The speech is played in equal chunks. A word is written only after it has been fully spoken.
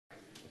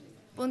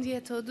Bom dia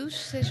a todos,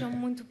 sejam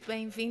muito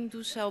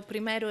bem-vindos ao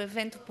primeiro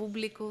evento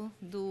público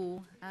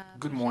do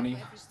Good morning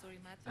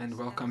and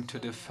welcome to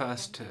the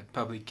first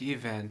public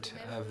event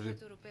of the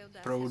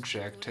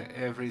project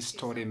Every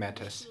Story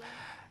Matters,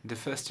 the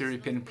first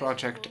European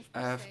project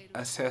of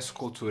Acesso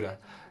Cultura,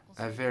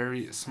 a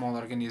very small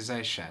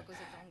organization.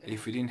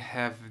 If we didn't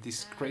have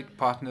these great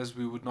partners,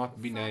 we would not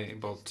have been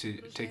able to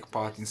take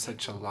part in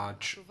such a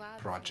large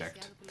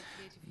project.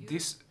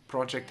 This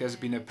project has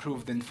been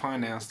approved and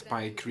financed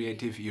by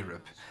Creative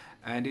Europe,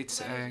 and it's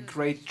a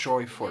great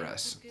joy for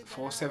us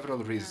for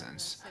several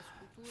reasons.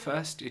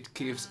 First, it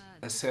gives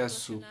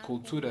Acesso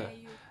Cultura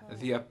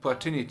the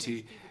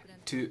opportunity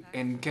to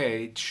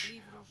engage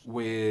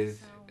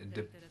with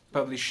the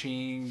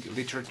publishing,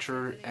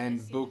 literature,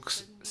 and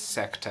books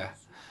sector.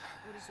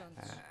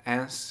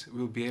 Hence,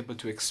 we'll be able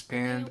to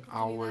expand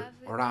our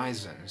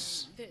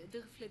horizons.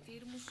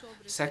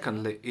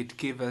 Secondly, it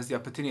gives us the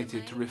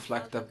opportunity to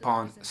reflect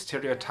upon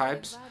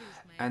stereotypes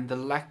and the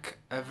lack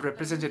of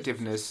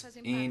representativeness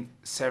in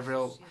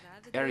several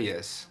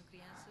areas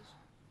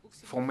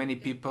for many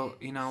people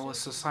in our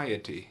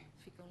society.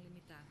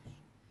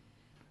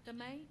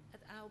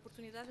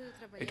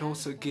 It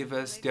also gives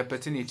us the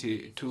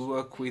opportunity to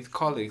work with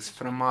colleagues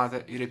from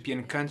other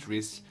European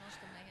countries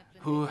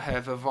who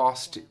have a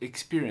vast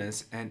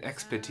experience and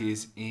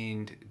expertise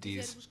in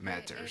these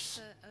matters.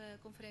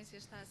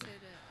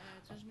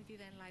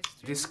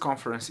 This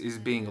conference is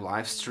being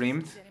live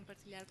streamed.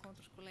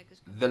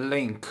 The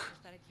link,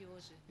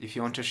 if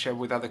you want to share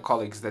with other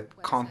colleagues that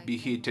can't be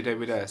here today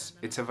with us,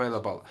 it's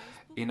available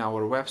in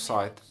our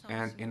website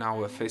and in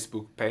our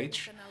Facebook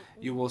page.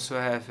 You also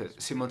have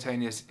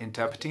simultaneous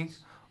interpreting.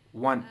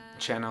 One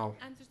channel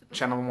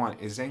 1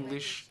 is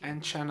English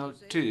and channel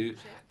 2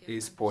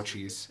 is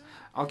Portuguese.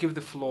 I'll give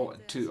the floor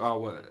to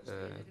our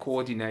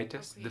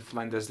coordinators, the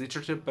Flanders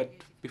Literature, but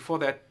before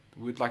that,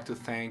 we'd like to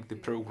thank the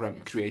program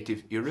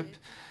Creative Europe,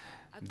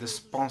 the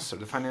sponsor,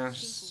 the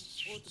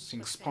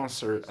financing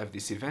sponsor of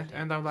this event,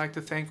 and I'd like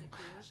to thank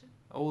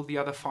all the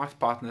other 5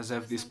 partners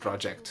of this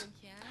project.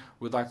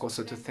 We'd like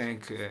also to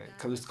thank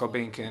Calouste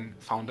Gulbenkian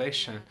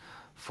Foundation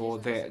for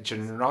their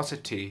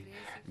generosity.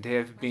 They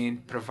have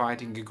been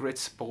providing a great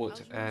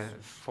support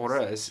for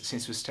us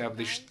since we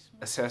established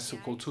Acesso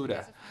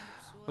Cultura.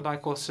 We'd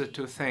like also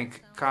to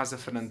thank Casa,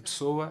 Fernando,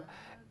 Pessoa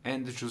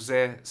and the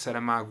José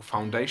Saramago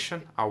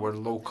Foundation, our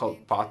local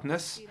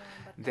partners.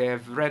 They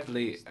have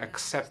readily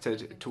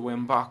accepted to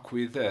embark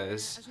with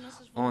us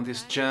on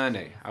this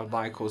journey. I would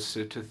like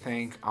also to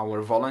thank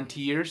our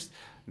volunteers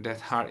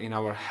that are in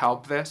our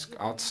help desk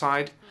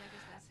outside,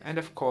 and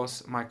of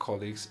course my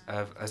colleagues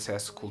of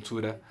Acesso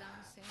Cultura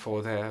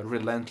for their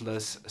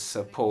relentless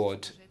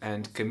support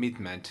and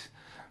commitment.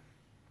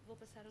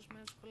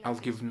 I'll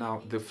give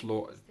now the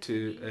floor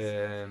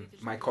to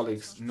my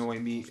colleagues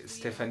Noemi,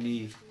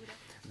 Stefanie.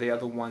 They are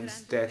the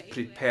ones that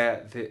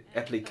prepare the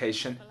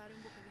application,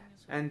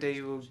 and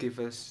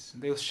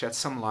they'll shed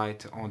some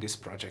light on this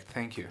project.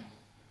 Thank you.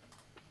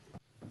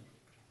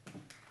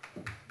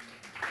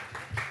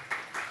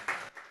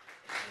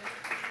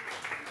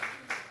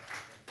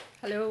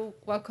 Hello,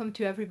 welcome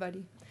to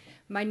everybody.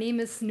 My name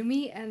is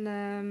Noemi,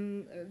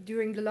 and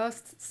during the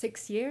last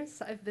 6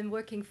 years, I've been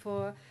working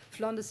for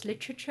Flanders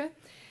Literature,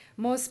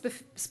 more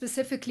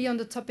specifically on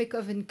the topic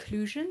of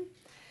inclusion.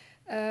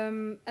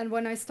 And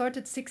when I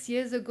started 6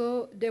 years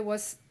ago, there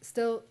was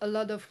still a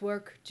lot of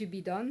work to be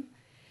done.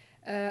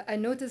 I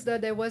noticed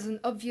that there was an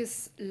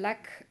obvious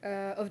lack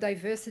of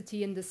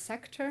diversity in the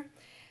sector.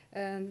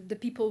 The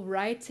people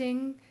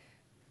writing,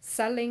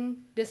 selling,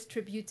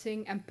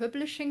 distributing, and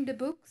publishing the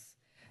books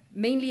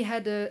mainly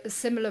had a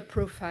similar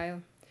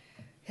profile: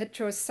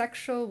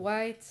 heterosexual,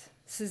 white,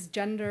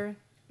 cisgender,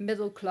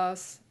 middle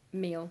class,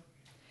 male.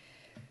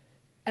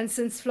 And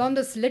since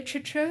Flanders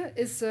Literature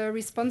is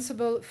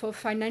responsible for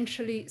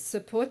financially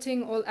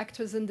supporting all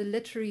actors in the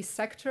literary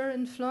sector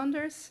in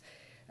Flanders,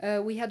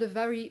 we had a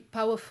very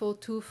powerful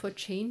tool for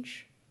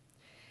change.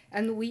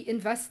 And we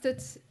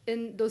invested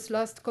in those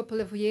last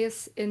couple of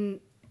years in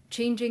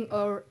changing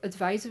our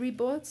advisory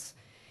boards,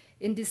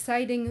 in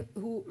deciding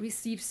who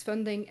receives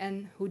funding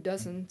and who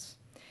doesn't.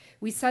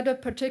 We set a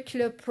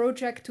particular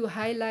project to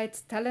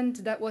highlight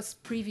talent that was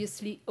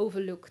previously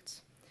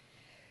overlooked.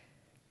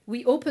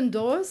 We opened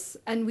doors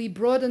and we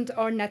broadened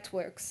our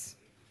networks.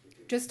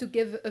 Just to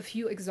give a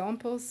few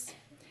examples,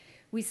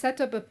 we set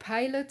up a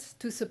pilot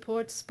to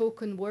support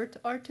spoken word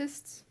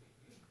artists.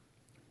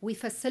 We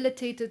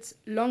facilitated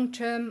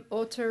long-term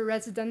author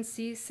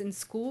residencies in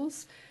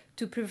schools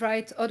to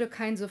provide other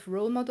kinds of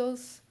role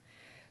models.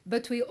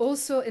 But we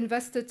also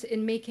invested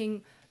in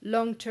making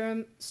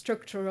long-term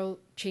structural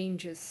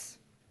changes.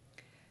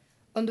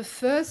 On the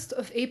 1st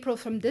of April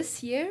from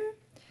this year,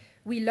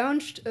 we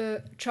launched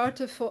a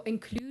Charter for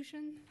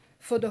Inclusion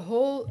for the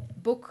whole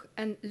book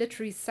and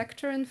literary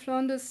sector in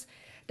Flanders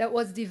that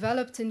was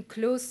developed in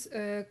close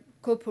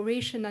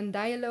cooperation and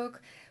dialogue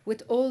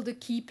with all the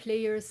key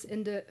players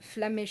in the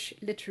Flemish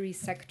literary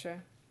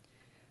sector.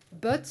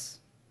 But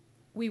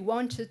we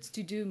wanted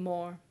to do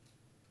more.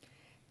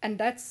 And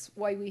that's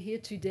why we're here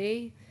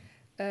today,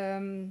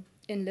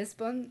 in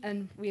Lisbon,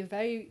 and we're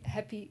very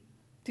happy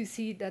to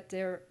see that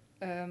there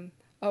are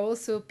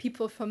also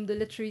people from the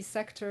literary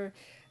sector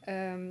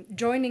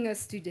joining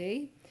us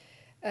today,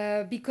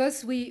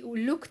 because we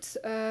looked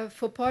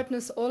for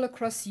partners all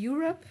across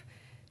Europe,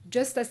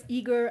 just as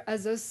eager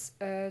as us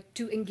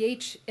to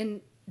engage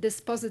in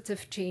this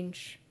positive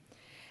change.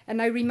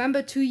 And I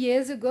remember 2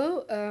 years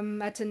ago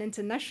at an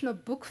international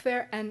book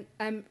fair, and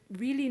I'm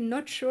really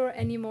not sure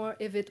anymore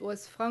if it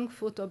was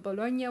Frankfurt or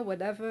Bologna,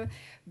 whatever,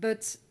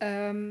 but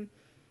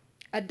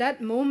at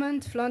that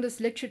moment, Flanders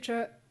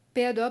Literature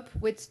paired up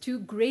with 2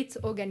 great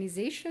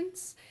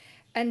organizations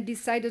and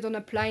decided on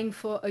applying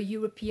for a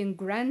European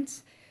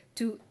grant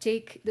to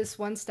take this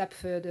one step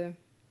further.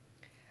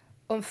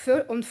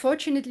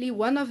 Unfortunately,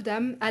 one of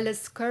them,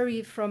 Alice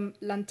Curry from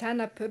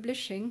Lantana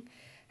Publishing,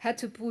 had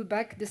to pull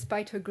back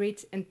despite her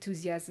great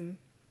enthusiasm.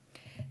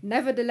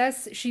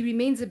 Nevertheless, she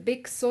remains a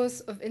big source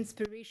of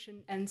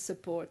inspiration and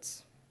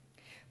support.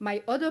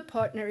 My other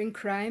partner in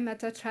crime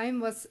at that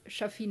time was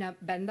Shafina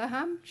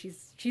Bendaham.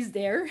 She's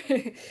there,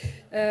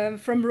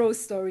 from Rose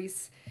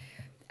Stories.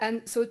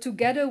 And so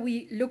together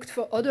we looked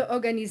for other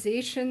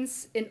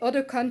organizations in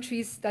other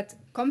countries that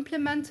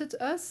complemented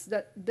us,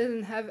 that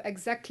didn't have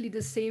exactly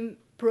the same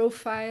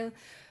profile.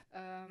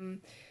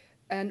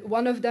 And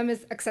one of them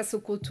is Acesso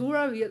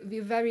Cultura.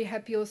 We're very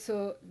happy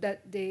also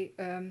that they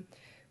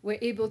were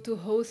able to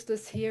host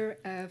us here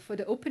for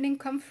the opening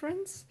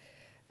conference.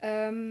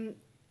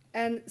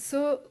 And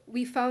so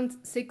we found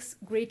 6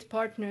 great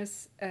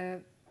partners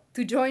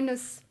to join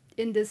us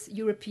in this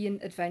European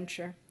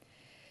adventure.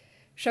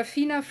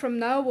 Shafina, from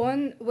now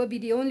on, will be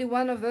the only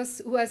one of us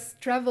who has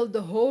traveled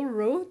the whole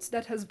road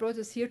that has brought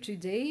us here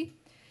today,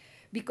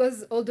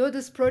 because although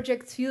this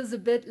project feels a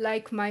bit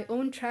like my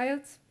own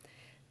child,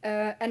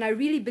 and I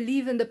really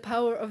believe in the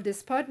power of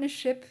this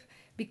partnership,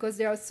 because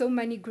there are so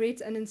many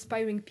great and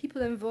inspiring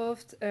people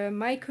involved,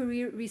 my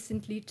career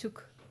recently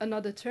took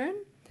another turn.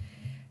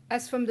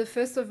 As from the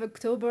 1st of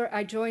October,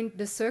 I joined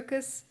the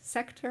circus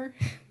sector.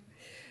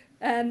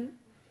 And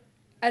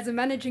as a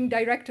managing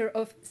director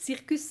of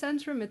Circus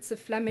Centrum, it's a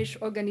Flemish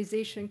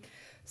organization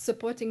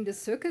supporting the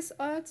circus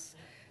arts,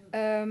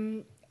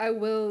 I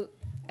will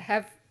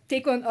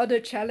take on other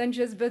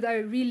challenges, but I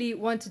really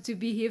wanted to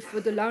be here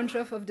for the launch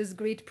of this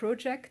great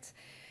project.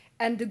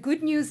 And the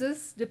good news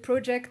is the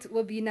project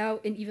will be now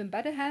in even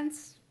better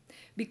hands,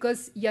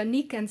 because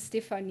Yannick and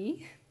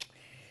Stefanie,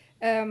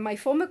 my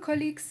former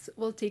colleagues,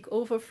 will take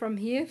over from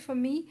here for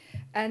me,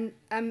 and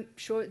I'm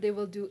sure they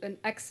will do an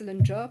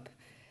excellent job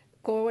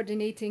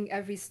coordinating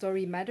Every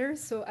Story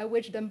Matters. So I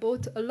wish them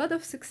both a lot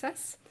of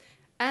success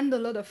and a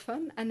lot of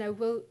fun, and I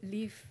will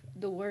leave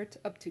the word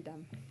up to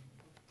them.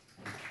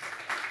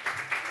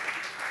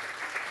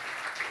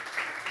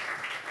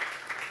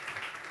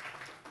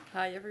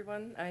 Hi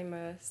everyone, I'm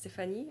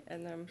Stefanie,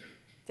 and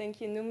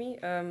thank you, Noemi.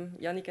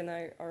 Yannick and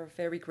I are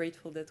very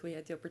grateful that we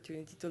had the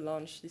opportunity to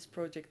launch this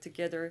project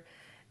together,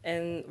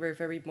 and we're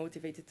very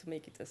motivated to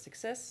make it a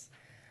success.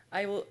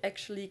 I will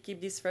actually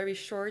keep this very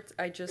short.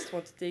 I just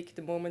want to take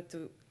the moment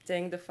to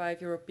thank the 5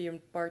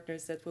 European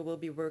partners that we will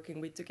be working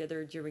with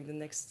together during the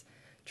next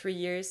 3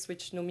 years,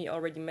 which Noemi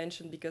already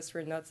mentioned, because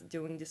we're not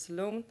doing this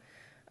alone.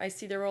 I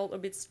see they're all a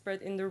bit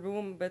spread in the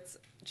room, but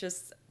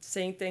just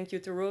saying thank you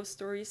to Rose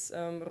Stories,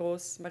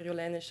 Rose,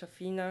 Marjolein and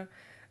Shafina,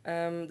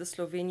 the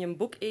Slovenian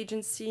Book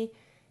Agency,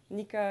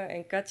 Nika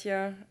and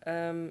Katja,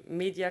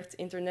 Mediart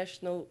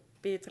International,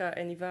 Petra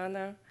and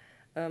Ivana,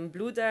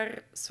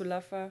 Bludar,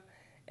 Sulafa,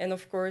 and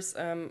of course,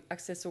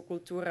 Acesso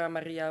Cultura,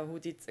 Maria, who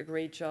did a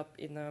great job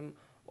in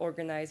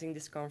organizing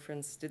this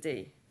conference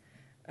today.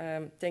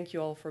 Thank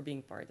you all for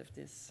being part of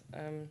this.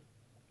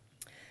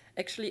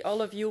 Actually,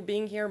 all of you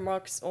being here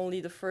marks only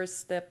the first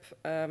step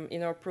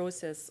in our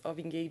process of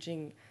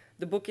engaging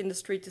the book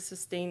industry to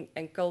sustain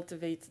and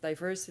cultivate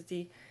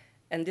diversity,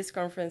 and this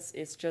conference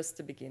is just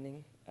the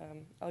beginning.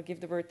 I'll give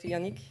the word to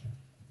Yannick.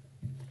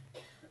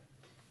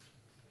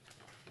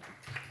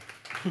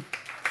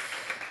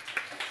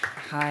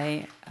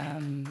 Hi,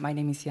 my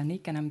name is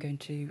Yannick, and I'm going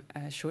to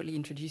shortly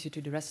introduce you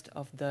to the rest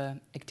of the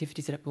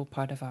activities that will be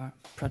part of our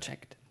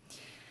project.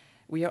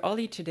 We are all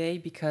here today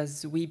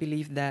because we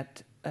believe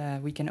that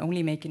we can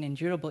only make an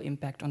endurable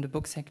impact on the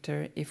book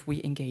sector if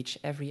we engage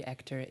every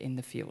actor in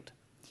the field.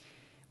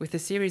 With a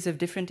series of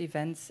different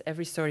events,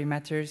 Every Story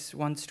Matters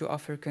wants to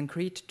offer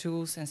concrete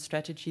tools and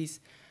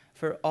strategies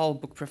for all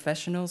book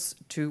professionals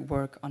to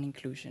work on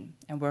inclusion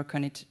and work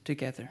on it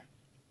together.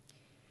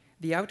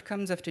 The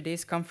outcomes of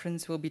today's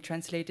conference will be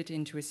translated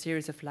into a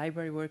series of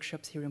library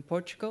workshops here in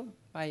Portugal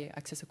by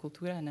Acesso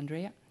Cultura and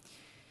Andrea.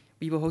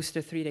 We will host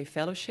a 3-day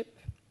fellowship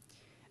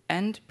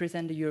and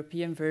present the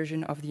European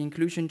version of the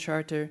Inclusion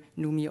Charter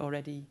Noemi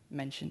already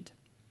mentioned.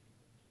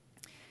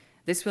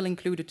 This will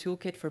include a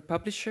toolkit for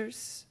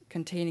publishers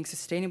containing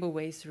sustainable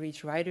ways to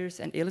reach writers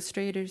and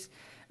illustrators,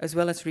 as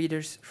well as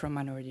readers from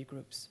minority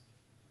groups.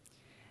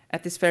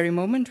 At this very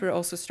moment, we're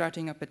also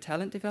starting up a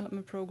talent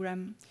development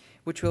program,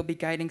 which will be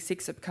guiding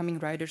 6 upcoming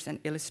writers and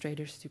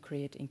illustrators to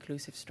create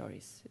inclusive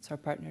stories. It's our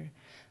partner,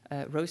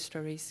 Rose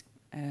Stories,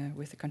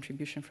 with a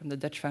contribution from the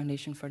Dutch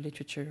Foundation for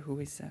Literature, who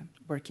is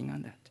working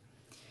on that.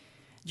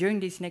 During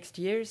these next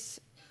years,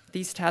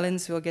 these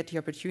talents will get the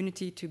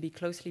opportunity to be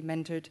closely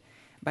mentored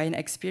by an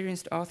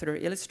experienced author or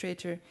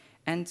illustrator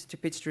and to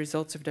pitch the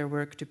results of their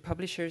work to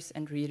publishers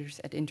and readers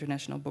at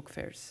international book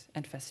fairs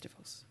and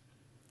festivals.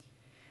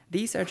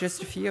 These are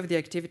just a few of the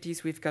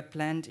activities we've got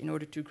planned in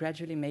order to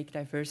gradually make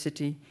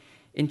diversity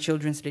in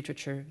children's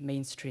literature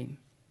mainstream.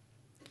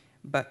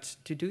 But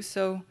to do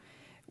so,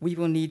 we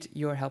will need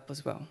your help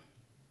as well.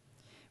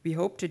 We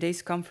hope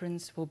today's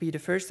conference will be the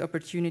first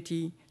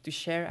opportunity to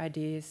share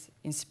ideas,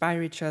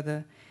 inspire each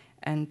other,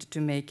 and to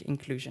make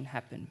inclusion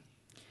happen.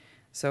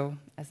 So,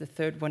 as the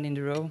third one in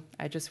the row,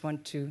 I just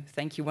want to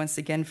thank you once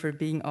again for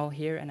being all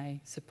here, and I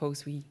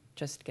suppose we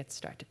just get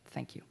started.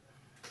 Thank you.